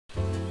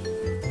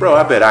Bro,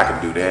 I bet I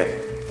can do that.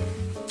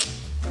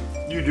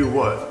 You do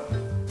what?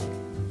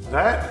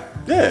 That?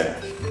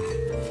 Yeah.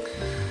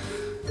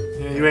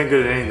 Yeah, you ain't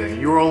good at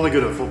anything. You were only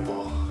good at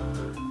football.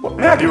 Well,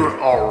 And you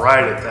were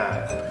alright at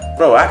that.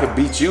 Bro, I could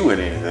beat you in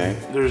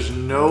anything. There's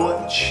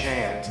no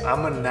chance.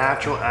 I'm a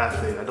natural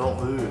athlete. I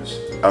don't lose.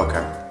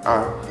 Okay.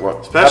 Alright. Well,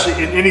 Especially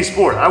in any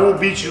sport. I will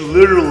beat you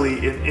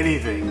literally in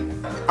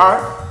anything.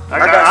 Alright.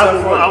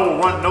 I will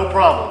run, no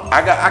problem.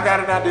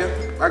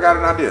 I got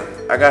an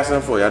idea. I got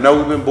something for you. I know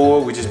we've been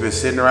bored. We just been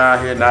sitting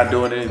around here not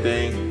doing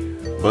anything.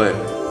 But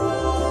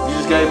you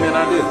just gave me an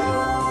idea.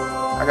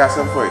 I got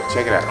something for you.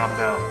 Check it out. I'm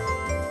down.